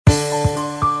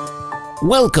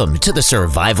Welcome to the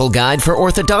Survival Guide for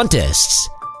Orthodontists,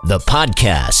 the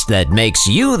podcast that makes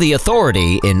you the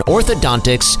authority in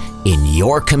orthodontics in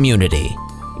your community.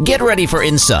 Get ready for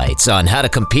insights on how to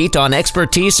compete on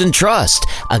expertise and trust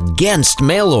against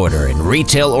mail order in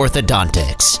retail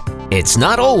orthodontics. It's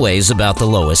not always about the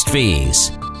lowest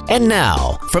fees. And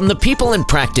now, from the People in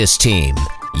Practice team,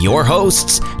 your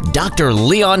hosts, Dr.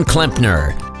 Leon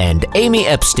Klempner and Amy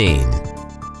Epstein.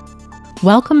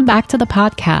 Welcome back to the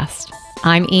podcast.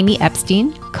 I'm Amy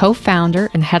Epstein, co-founder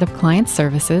and head of client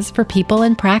services for People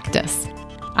in Practice.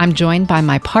 I'm joined by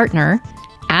my partner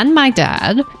and my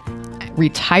dad,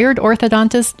 retired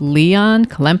orthodontist Leon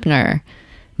Klempner.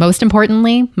 Most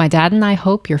importantly, my dad and I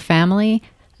hope your family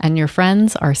and your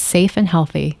friends are safe and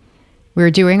healthy. We're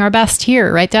doing our best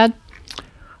here, right, Dad?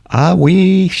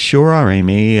 We sure are,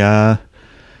 Amy. Let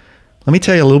me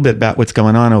tell you a little bit about what's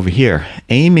going on over here.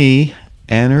 Amy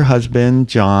and her husband,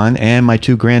 John, and my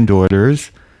two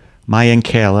granddaughters, Maya and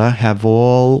Kayla, have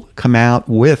all come out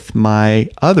with my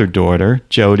other daughter,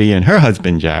 Jody, and her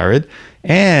husband, Jared,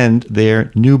 and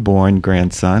their newborn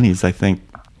grandson. He's, I think,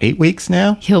 8 weeks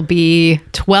now. He'll be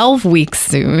 12 weeks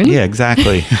soon. Yeah,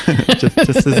 exactly.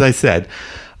 just as I said.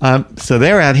 So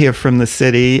they're out here from the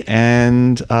city,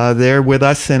 and they're with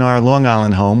us in our Long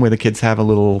Island home where the kids have a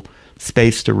little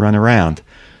space to run around.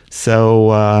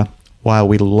 So while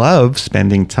we love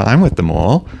spending time with them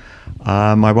all,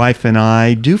 my wife and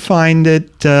I do find it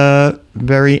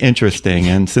very interesting.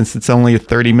 And since it's only a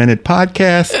 30-minute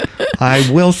podcast, I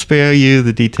will spare you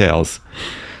the details.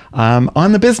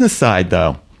 On the business side,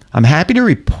 though, I'm happy to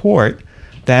report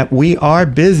that we are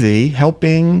busy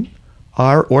helping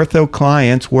our ortho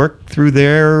clients work through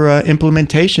their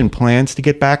implementation plans to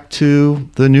get back to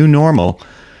the new normal,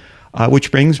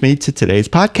 which brings me to today's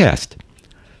podcast.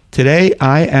 Today,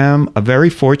 I am a very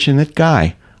fortunate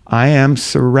guy. I am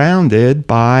surrounded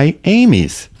by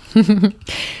Amy's.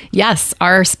 Yes,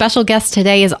 our special guest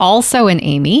today is also an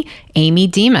Amy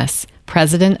Demas,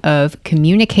 president of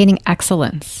Communicating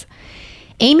Excellence.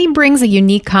 Amy brings a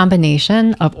unique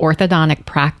combination of orthodontic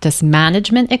practice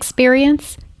management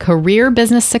experience, career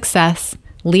business success,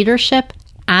 leadership,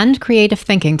 and creative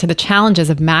thinking to the challenges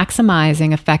of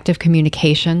maximizing effective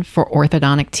communication for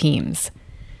orthodontic teams.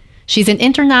 She's an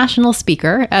international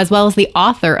speaker, as well as the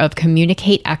author of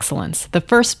Communicate Excellence, the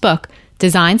first book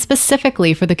designed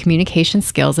specifically for the communication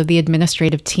skills of the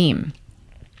administrative team.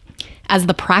 As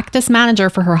the practice manager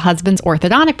for her husband's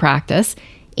orthodontic practice,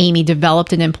 Amy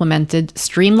developed and implemented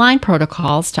streamlined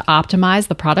protocols to optimize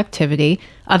the productivity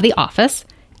of the office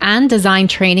and designed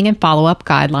training and follow-up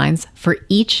guidelines for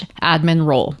each admin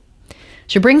role.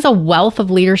 She brings a wealth of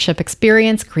leadership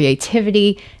experience,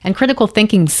 creativity, and critical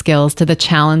thinking skills to the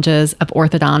challenges of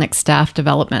orthodontic staff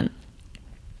development.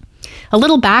 A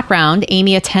little background,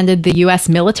 Amy attended the U.S.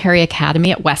 Military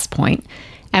Academy at West Point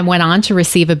and went on to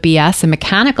receive a BS in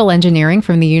mechanical engineering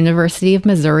from the University of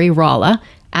Missouri-Rolla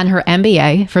and her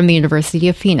MBA from the University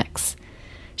of Phoenix.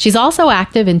 She's also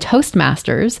active in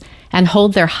Toastmasters and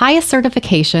holds their highest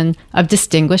certification of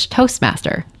Distinguished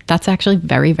Toastmaster. That's actually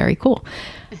very, very cool.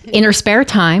 In her spare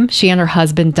time, she and her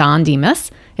husband, Don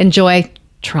Demas, enjoy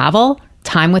travel,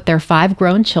 time with their 5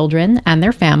 grown children and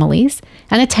their families,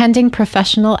 and attending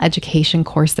professional education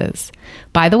courses.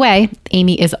 By the way,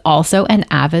 Amy is also an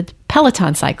avid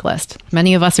Peloton cyclist.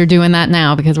 Many of us are doing that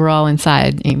now because we're all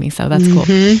inside, Amy, so that's cool.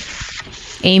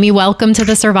 Amy, welcome to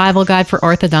the Survival Guide for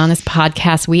Orthodontists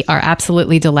podcast. We are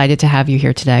absolutely delighted to have you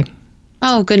here today.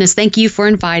 Oh, goodness. Thank you for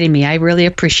inviting me. I really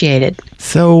appreciate it.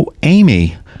 So,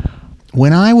 Amy,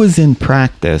 when I was in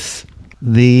practice,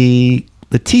 the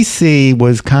TC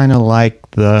was kind of like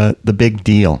the big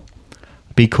deal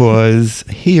because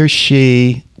he or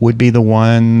she would be the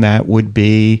one that would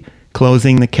be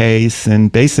closing the case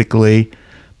and basically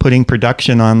putting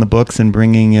production on the books and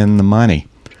bringing in the money.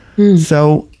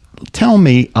 So tell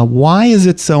me, why is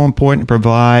it so important to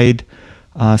provide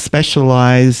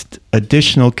specialized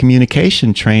additional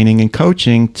communication training and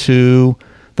coaching to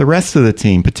the rest of the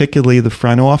team, particularly the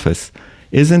front office?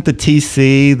 Isn't the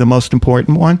TC the most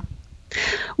important one?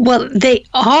 Well, they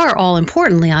are all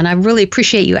important, Leon. I really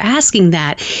appreciate you asking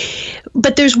that.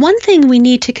 But there's one thing we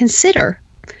need to consider.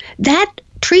 That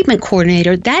treatment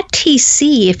coordinator, that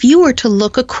TC, if you were to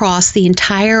look across the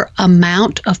entire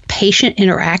amount of patient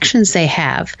interactions they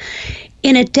have,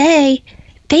 in a day,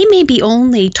 they may be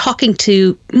only talking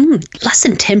to less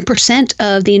than 10%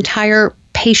 of the entire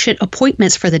patient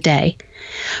appointments for the day.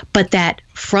 But that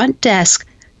front desk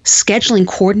scheduling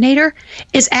coordinator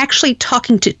is actually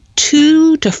talking to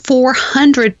 200 to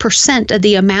 400% of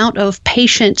the amount of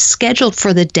patients scheduled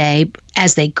for the day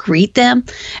as they greet them,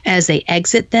 as they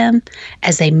exit them,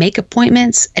 as they make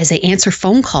appointments, as they answer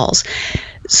phone calls.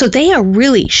 So they are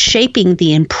really shaping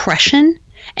the impression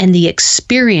and the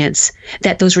experience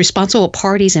that those responsible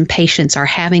parties and patients are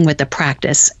having with the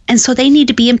practice. And so they need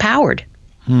to be empowered.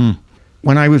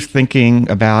 When I was thinking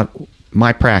about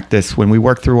my practice, when we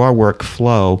work through our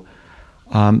workflow,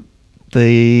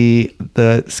 the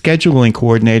scheduling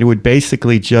coordinator would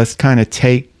basically just kind of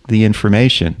take the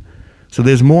information. So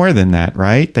there's more than that,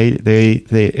 right?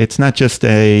 It's not just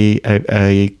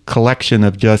a collection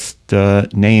of just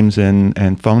names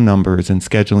and phone numbers and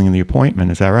scheduling the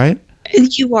appointment. Is that right?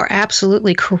 You are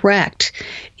absolutely correct.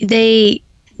 They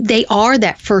are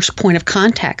that first point of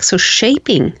contact. So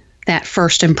shaping that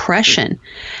first impression.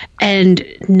 And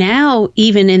now,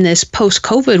 even in this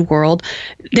post-COVID world,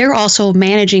 they're also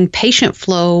managing patient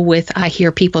flow with, I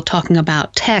hear people talking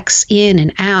about texts in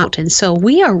and out. And so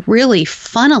we are really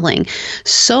funneling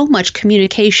so much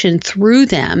communication through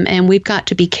them, and we've got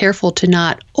to be careful to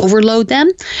not overload them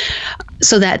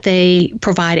so that they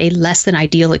provide a less than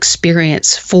ideal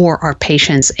experience for our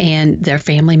patients and their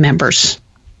family members.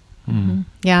 Mm-hmm.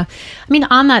 Yeah. I mean,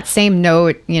 on that same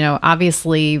note,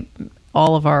 obviously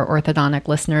all of our orthodontic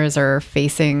listeners are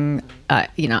facing,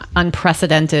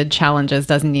 unprecedented challenges.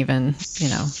 That doesn't even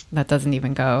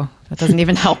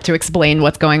help to explain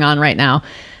what's going on right now.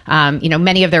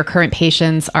 Many of their current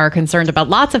patients are concerned about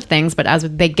lots of things, but as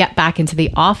they get back into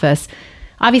the office,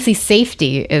 obviously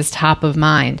safety is top of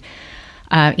mind.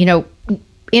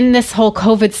 In this whole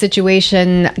COVID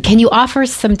situation, can you offer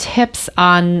some tips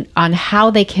on how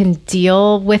they can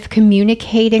deal with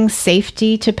communicating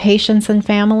safety to patients and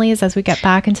families as we get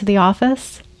back into the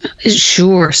office?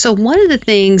 Sure. So one of the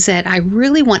things that I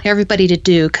really want everybody to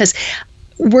do, because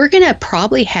we're going to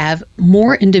probably have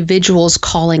more individuals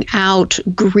calling out,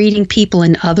 greeting people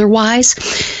and otherwise.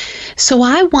 So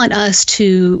I want us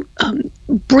to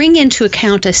bring into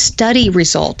account a study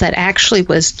result that actually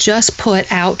was just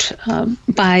put out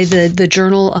by the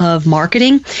Journal of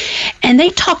Marketing. And they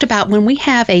talked about when we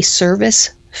have a service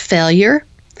failure,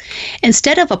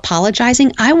 instead of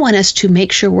apologizing, I want us to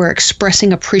make sure we're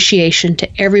expressing appreciation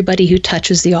to everybody who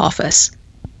touches the office.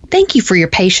 Thank you for your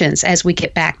patience as we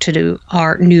get back to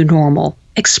our new normal.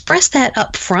 Express that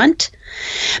up front,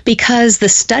 because the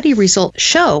study results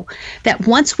show that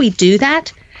once we do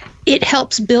that, it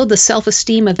helps build the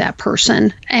self-esteem of that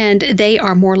person, and they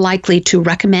are more likely to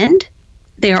recommend.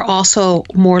 They are also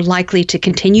more likely to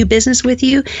continue business with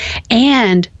you,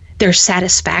 and their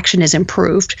satisfaction is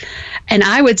improved. And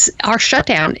our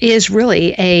shutdown is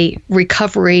really a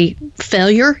recovery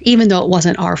failure, even though it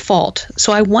wasn't our fault.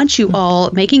 So I want you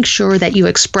all making sure that you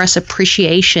express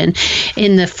appreciation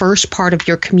in the first part of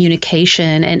your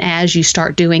communication, and as you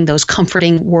start doing those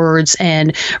comforting words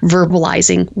and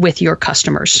verbalizing with your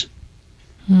customers.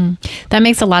 That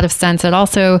makes a lot of sense. It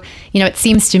also, it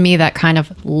seems to me that kind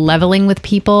of leveling with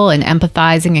people and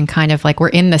empathizing and kind of like we're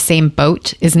in the same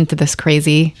boat, isn't this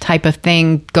crazy type of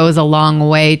thing, goes a long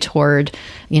way toward,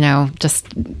 just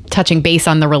touching base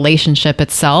on the relationship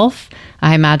itself.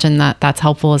 I imagine that that's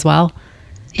helpful as well.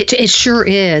 It sure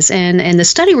is. And the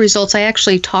study results I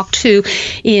actually talked to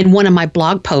in one of my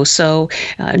blog posts. So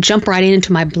jump right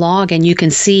into my blog and you can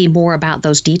see more about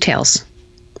those details.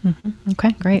 Mm-hmm.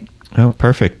 Okay, great. Oh,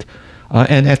 perfect.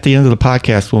 And at the end of the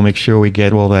podcast, we'll make sure we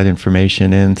get all that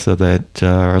information in so that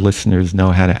our listeners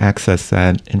know how to access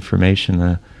that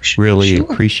information. Really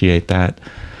appreciate that.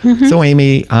 Mm-hmm. So,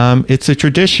 Amy, it's a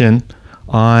tradition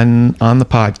on the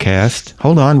podcast.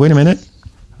 Hold on, wait a minute.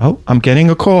 Oh, I'm getting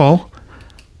a call.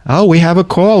 Oh, we have a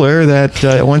caller that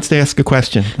wants to ask a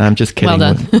question. I'm just kidding.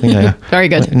 Well done. Yeah. Very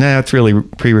good. No, it's really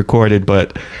pre-recorded,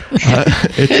 but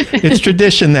it's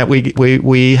tradition that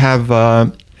we have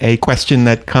a question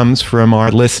that comes from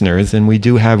our listeners, and we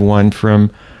do have one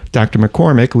from Dr.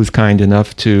 McCormick, who's kind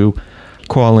enough to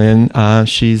call in.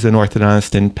 She's an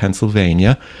orthodontist in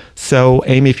Pennsylvania. So,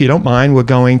 Amy, if you don't mind, we're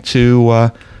going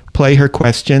to play her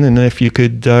question, and if you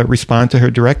could respond to her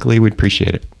directly, we'd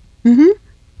appreciate it. Mm-hmm.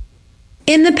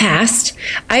 In the past,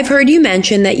 I've heard you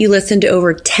mention that you listen to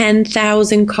over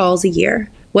 10,000 calls a year.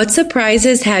 What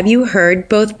surprises have you heard,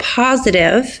 both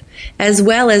positive as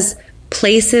well as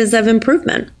places of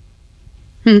improvement?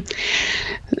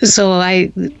 So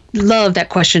I love that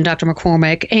question, Dr.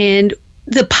 McCormick. And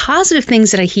the positive things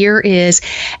that I hear is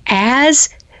as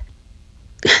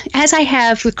as I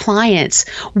have with clients,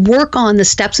 work on the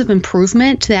steps of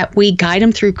improvement that we guide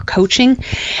them through coaching,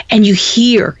 and you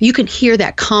can hear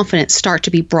that confidence start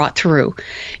to be brought through.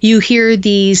 You hear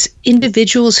these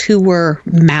individuals who were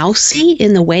mousy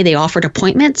in the way they offered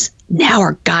appointments now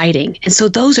are guiding. And so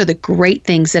those are the great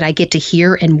things that I get to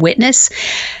hear and witness.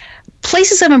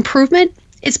 Places of improvement,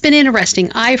 it's been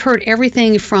interesting. I've heard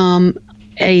everything from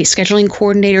a scheduling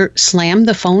coordinator slam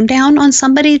the phone down on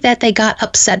somebody that they got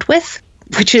upset with,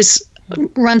 which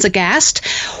runs aghast.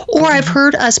 Or I've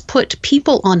heard us put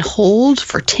people on hold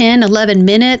for 10, 11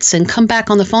 minutes and come back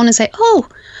on the phone and say, "Oh,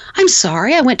 I'm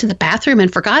sorry, I went to the bathroom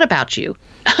and forgot about you."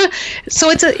 So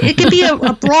it can be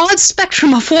a broad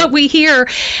spectrum of what we hear.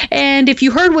 And if you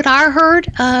heard what I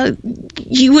heard,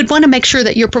 you would want to make sure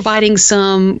that you're providing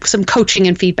some coaching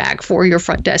and feedback for your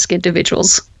front desk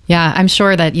individuals. Yeah, I'm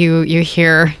sure that you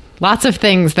hear lots of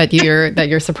things that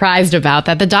you're surprised about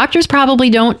that the doctors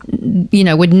probably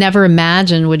would never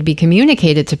imagine would be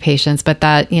communicated to patients, but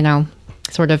that,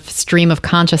 sort of stream of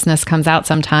consciousness comes out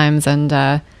sometimes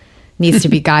and needs to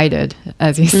be guided,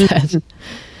 as you said.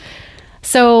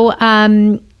 So, let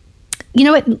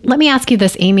me ask you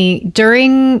this, Amy.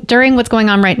 During what's going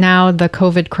on right now, the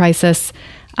COVID crisis,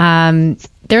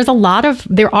 there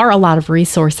are a lot of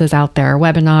resources out there,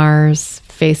 webinars,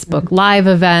 Facebook Live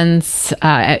events,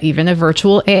 even a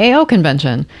virtual AAO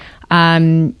convention.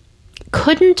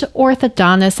 Couldn't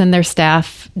orthodontists and their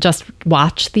staff just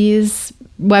watch these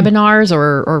webinars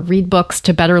or read books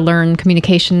to better learn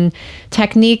communication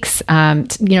techniques?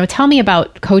 Tell me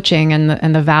about coaching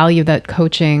and the value that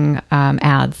coaching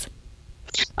adds.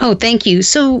 Oh, thank you.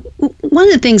 So one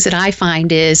of the things that I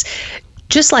find is,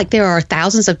 just like there are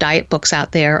thousands of diet books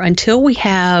out there, until we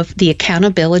have the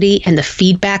accountability and the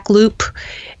feedback loop,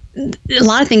 a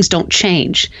lot of things don't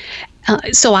change.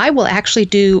 So I will actually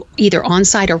do either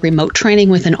on-site or remote training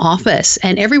with an office,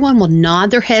 and everyone will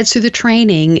nod their heads through the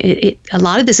training. A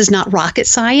lot of this is not rocket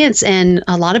science, and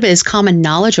a lot of it is common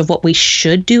knowledge of what we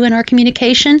should do in our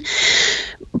communication.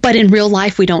 But in real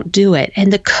life, we don't do it.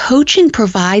 And the coaching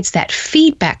provides that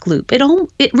feedback loop.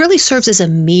 It really serves as a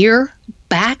mirror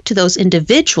back to those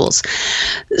individuals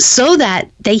so that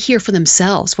they hear for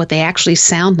themselves what they actually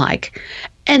sound like.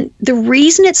 And the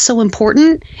reason it's so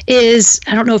important is,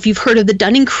 I don't know if you've heard of the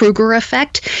Dunning-Kruger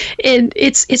effect. And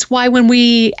it's why when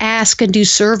we ask and do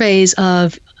surveys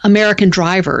of American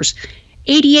drivers,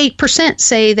 88%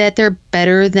 say that they're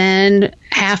better than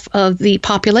half of the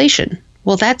population.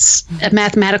 Well, that's a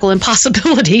mathematical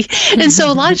impossibility. And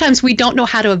so a lot of times we don't know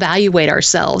how to evaluate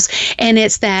ourselves. And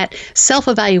it's that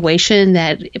self-evaluation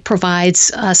that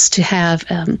provides us to have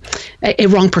a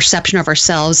wrong perception of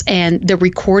ourselves. And the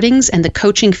recordings and the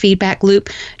coaching feedback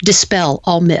loop dispel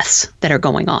all myths that are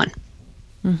going on.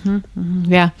 Mm-hmm, mm-hmm.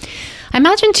 Yeah. I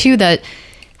imagine, too, that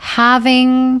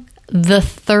having the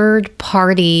third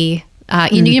party,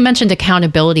 you mentioned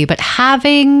accountability, but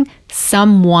having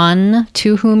someone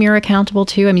to whom you're accountable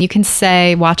to. I mean, you can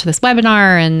say, watch this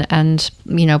webinar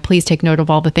and please take note of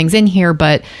all the things in here.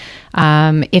 But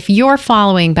if you're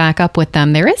following back up with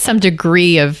them, there is some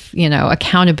degree of,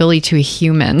 accountability to a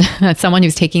human, someone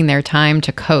who's taking their time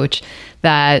to coach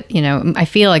that, I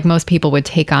feel like most people would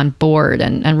take on board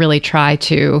and really try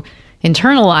to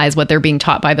internalize what they're being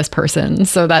taught by this person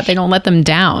so that they don't let them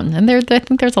down. And I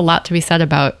think there's a lot to be said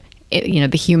about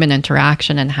the human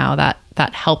interaction and how that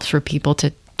helps for people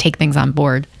to take things on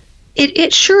board.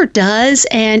 It sure does.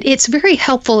 And it's very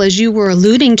helpful, as you were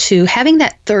alluding to, having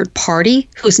that third party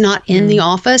who's not in the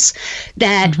office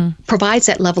that provides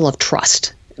that level of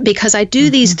trust. Because I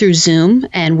do these through Zoom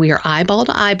and we are eyeball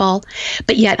to eyeball,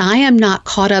 but yet I am not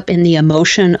caught up in the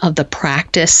emotion of the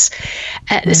practice.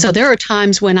 So there are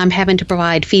times when I'm having to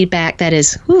provide feedback that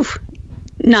is,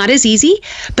 not as easy,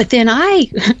 but then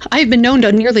I've been known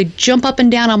to nearly jump up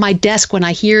and down on my desk when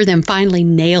I hear them finally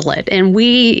nail it. And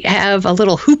we have a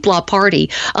little hoopla party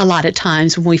a lot of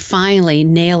times when we finally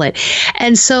nail it.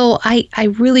 And so I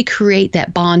really create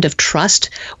that bond of trust,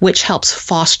 which helps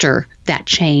foster that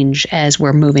change as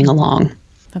we're moving along.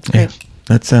 That's great. Yeah,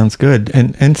 that sounds good.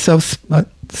 And so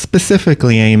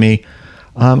specifically, Amy,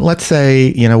 let's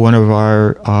say, one of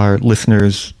our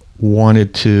listeners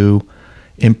wanted to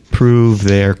improve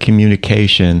their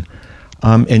communication,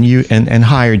 and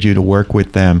hired you to work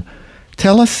with them.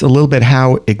 Tell us a little bit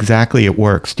how exactly it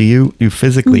works. Do you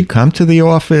physically come to the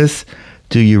office?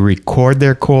 Do you record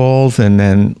their calls and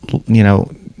then,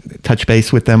 touch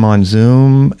base with them on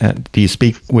Zoom? Do you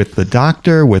speak with the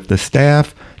doctor, with the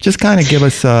staff? Just kind of give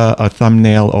us a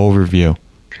thumbnail overview.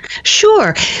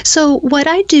 Sure. So what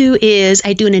I do is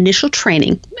I do an initial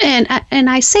training, and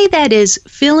I say that is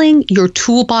filling your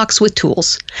toolbox with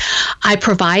tools. I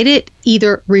provide it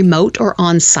either remote or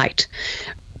on-site.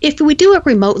 If we do it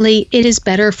remotely, it is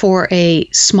better for a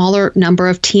smaller number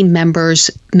of team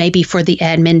members, maybe for the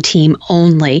admin team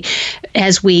only,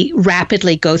 as we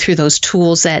rapidly go through those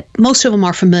tools that most of them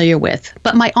are familiar with.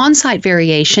 But my on-site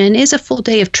variation is a full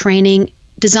day of training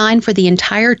designed for the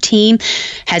entire team,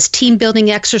 has team building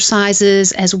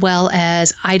exercises as well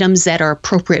as items that are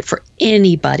appropriate for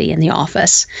anybody in the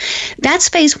office. That's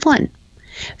phase one.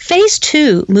 Phase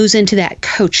two moves into that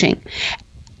coaching.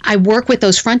 I work with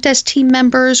those front desk team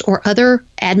members or other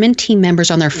admin team members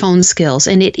on their phone skills,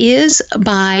 and it is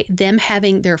by them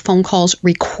having their phone calls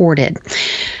recorded.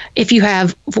 If you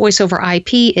have voice over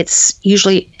IP, it's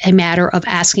usually a matter of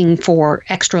asking for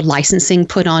extra licensing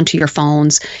put onto your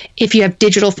phones. If you have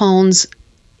digital phones,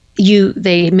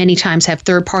 they many times have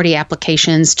third-party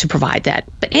applications to provide that.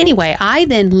 But anyway, I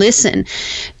then listen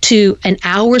to an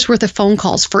hour's worth of phone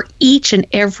calls for each and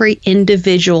every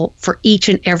individual for each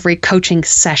and every coaching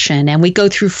session. And we go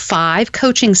through 5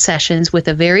 coaching sessions with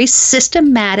a very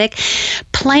systematic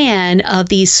plan of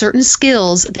these certain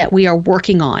skills that we are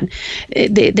working on.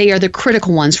 They are the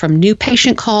critical ones, from new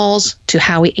patient calls to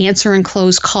how we answer and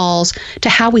close calls to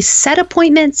how we set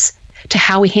appointments to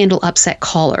how we handle upset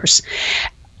callers.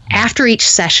 After each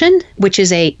session, which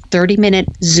is a 30-minute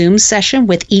Zoom session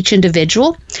with each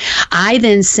individual, I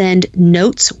then send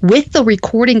notes with the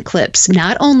recording clips,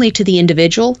 not only to the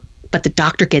individual, but the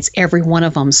doctor gets every one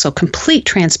of them. So complete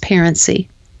transparency.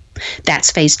 That's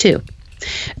phase 2.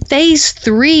 Phase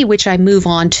 3, which I move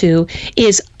on to,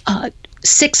 is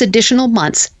 6 additional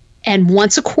months. And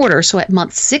once a quarter, so at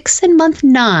month 6 and month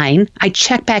 9, I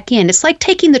check back in. It's like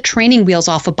taking the training wheels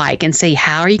off a bike and say,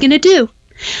 how are you going to do?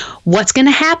 What's going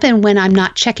to happen when I'm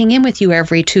not checking in with you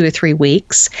every 2 or 3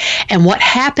 weeks? And what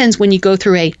happens when you go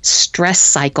through a stress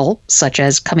cycle, such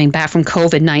as coming back from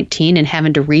COVID-19 and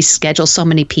having to reschedule so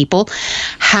many people?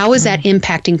 How is that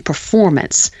impacting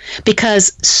performance?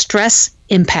 Because stress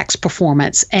impacts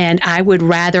performance, and I would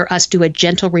rather us do a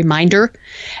gentle reminder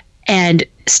and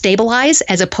stabilize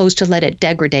as opposed to let it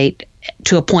degrade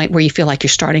to a point where you feel like you're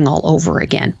starting all over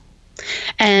again.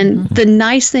 And the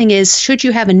nice thing is, should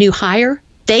you have a new hire,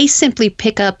 they simply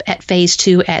pick up at phase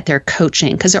 2 at their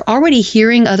coaching because they're already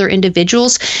hearing other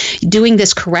individuals doing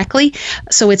this correctly.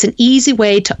 So it's an easy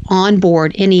way to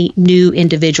onboard any new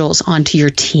individuals onto your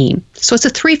team. So it's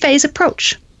a 3-phase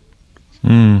approach.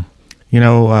 I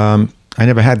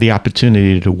never had the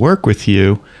opportunity to work with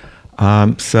you.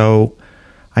 So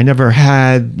I never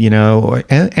had,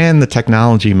 and the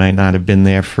technology might not have been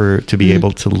there to be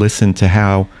able to listen to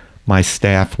how my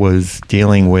staff was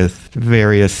dealing with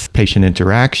various patient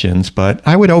interactions, but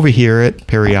I would overhear it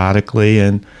periodically.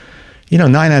 And,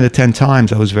 9 out of 10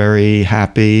 times I was very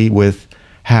happy with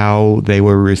how they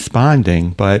were responding.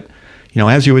 But,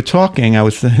 as you were talking,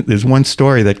 there's one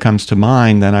story that comes to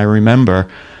mind that I remember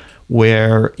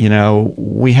where,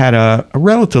 we had a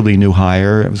relatively new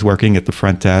hire. I was working at the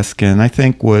front desk and I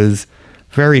think was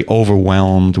very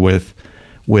overwhelmed with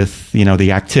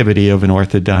the activity of an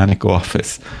orthodontic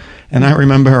office. And I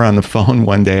remember her on the phone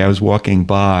one day. I was walking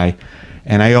by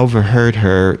and I overheard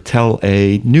her tell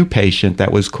a new patient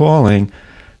that was calling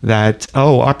that,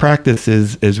 our practice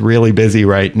is really busy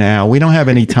right now. We don't have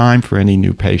any time for any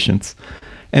new patients,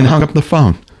 and hung up the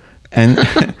phone. And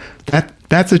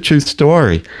that's a true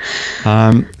story.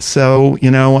 So,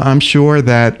 I'm sure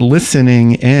that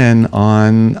listening in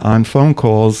on phone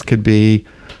calls could be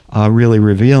really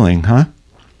revealing, huh?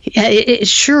 Yeah, it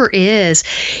sure is.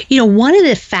 One of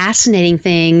the fascinating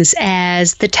things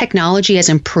as the technology has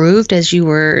improved, as you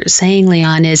were saying,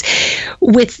 Leon, is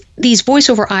with these voice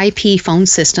over IP phone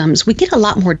systems, we get a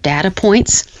lot more data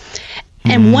points.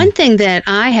 And one thing that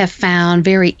I have found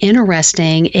very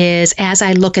interesting is as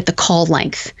I look at the call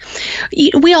length.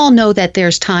 We all know that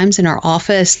there's times in our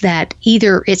office that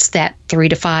either it's that 3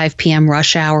 to 5 p.m.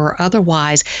 rush hour or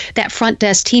otherwise, that front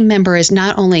desk team member is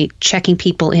not only checking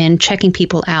people in, checking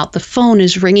people out, the phone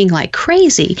is ringing like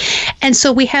crazy. And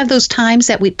so we have those times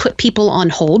that we put people on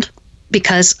hold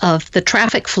because of the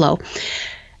traffic flow.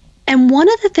 And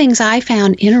one of the things I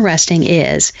found interesting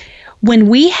is when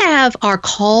we have our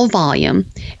call volume,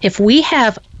 if we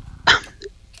have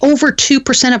over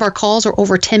 2% of our calls are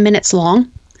over 10 minutes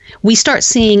long, we start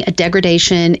seeing a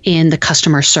degradation in the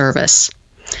customer service.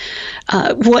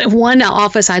 One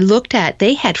office I looked at,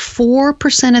 they had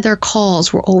 4% of their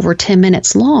calls were over 10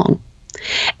 minutes long.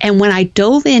 And when I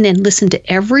dove in and listened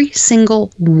to every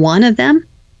single one of them,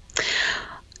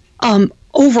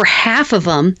 over half of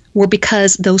them were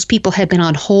because those people had been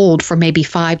on hold for maybe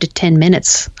 5 to 10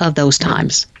 minutes of those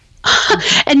times.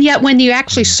 And yet when you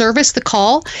actually service the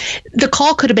call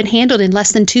could have been handled in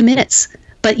less than 2 minutes,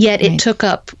 but yet it took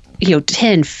up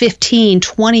 10, 15,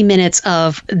 20 minutes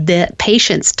of the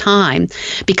patient's time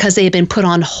because they had been put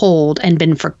on hold and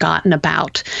been forgotten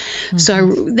about. Mm-hmm.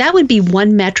 So that would be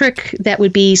one metric that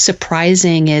would be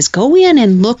surprising, is go in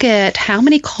and look at how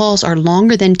many calls are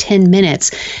longer than 10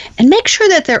 minutes and make sure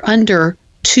that they're under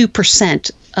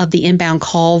 2% of the inbound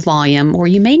call volume, or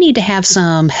you may need to have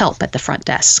some help at the front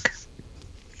desk.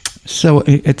 So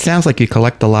it sounds like you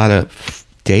collect a lot of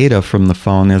data from the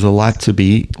phone. There's a lot to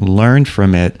be learned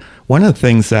from it. One of the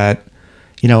things that,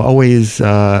 always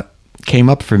came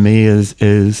up for me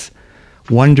is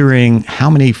wondering how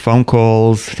many phone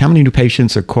calls, how many new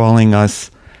patients are calling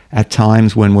us at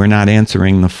times when we're not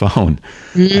answering the phone,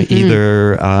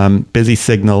 either busy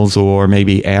signals or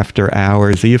maybe after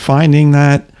hours. Are you finding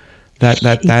that's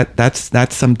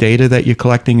some data that you're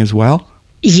collecting as well?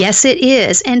 Yes, it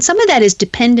is. And some of that is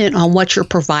dependent on what your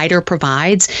provider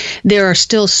provides. There are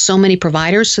still so many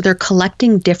providers, so they're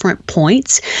collecting different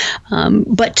points.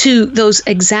 But to those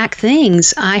exact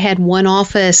things, I had one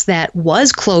office that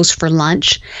was closed for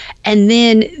lunch, and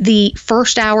then the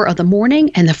first hour of the morning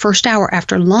and the first hour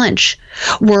after lunch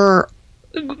were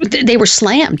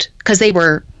slammed because they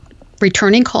were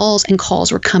returning calls and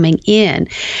calls were coming in,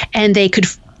 and they could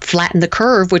flatten the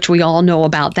curve, which we all know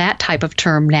about that type of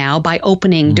term now, by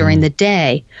opening during the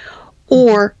day.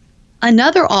 Or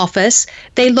another office,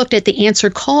 they looked at the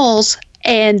answered calls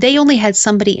and they only had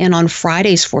somebody in on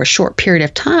Fridays for a short period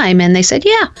of time. And they said,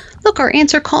 yeah, look, our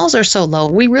answered calls are so low.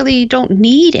 We really don't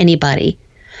need anybody.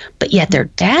 But yet their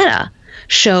data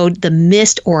showed the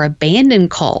missed or abandoned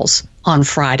calls on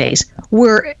Fridays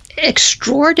were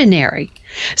extraordinary.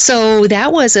 So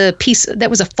that was a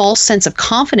false sense of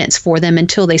confidence for them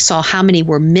until they saw how many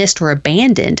were missed or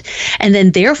abandoned. And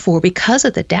then therefore, because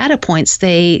of the data points,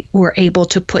 they were able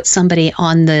to put somebody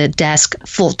on the desk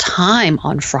full time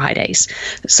on Fridays.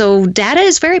 So data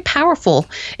is very powerful.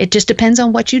 It just depends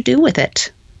on what you do with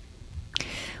it.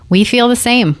 We feel the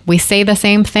same. We say the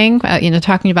same thing,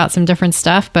 talking about some different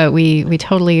stuff, but we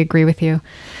totally agree with you.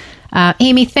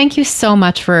 Amy, thank you so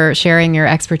much for sharing your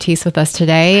expertise with us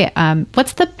today.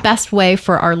 What's the best way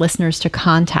for our listeners to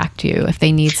contact you if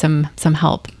they need some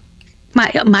help?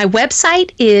 My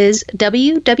website is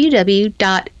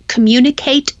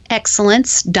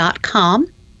www.communicateexcellence.com,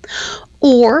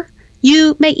 or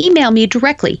you may email me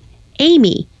directly,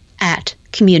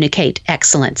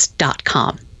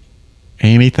 amy@communicateexcellence.com.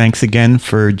 Amy, thanks again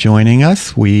for joining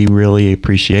us. We really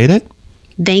appreciate it.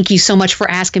 Thank you so much for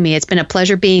asking me. It's been a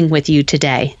pleasure being with you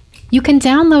today. You can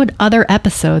download other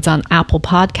episodes on Apple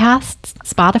Podcasts,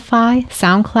 Spotify,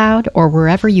 SoundCloud, or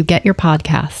wherever you get your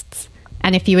podcasts.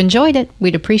 And if you enjoyed it,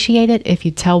 we'd appreciate it if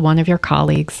you'd tell one of your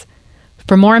colleagues.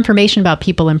 For more information about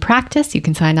People in Practice, you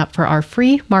can sign up for our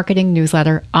free marketing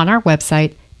newsletter on our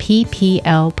website,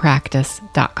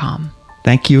 pplpractice.com.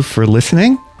 Thank you for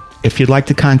listening. If you'd like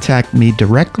to contact me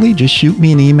directly, just shoot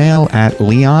me an email at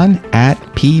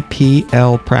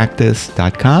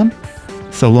leon@pplpractice.com.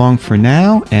 So long for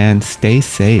now, and stay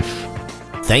safe.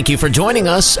 Thank you for joining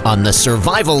us on the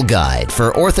Survival Guide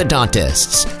for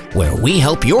Orthodontists, where we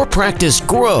help your practice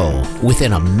grow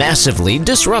within a massively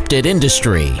disrupted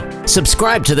industry.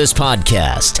 Subscribe to this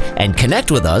podcast and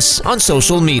connect with us on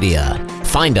social media.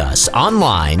 Find us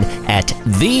online at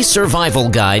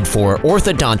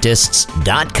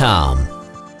thesurvivalguidefororthodontists.com.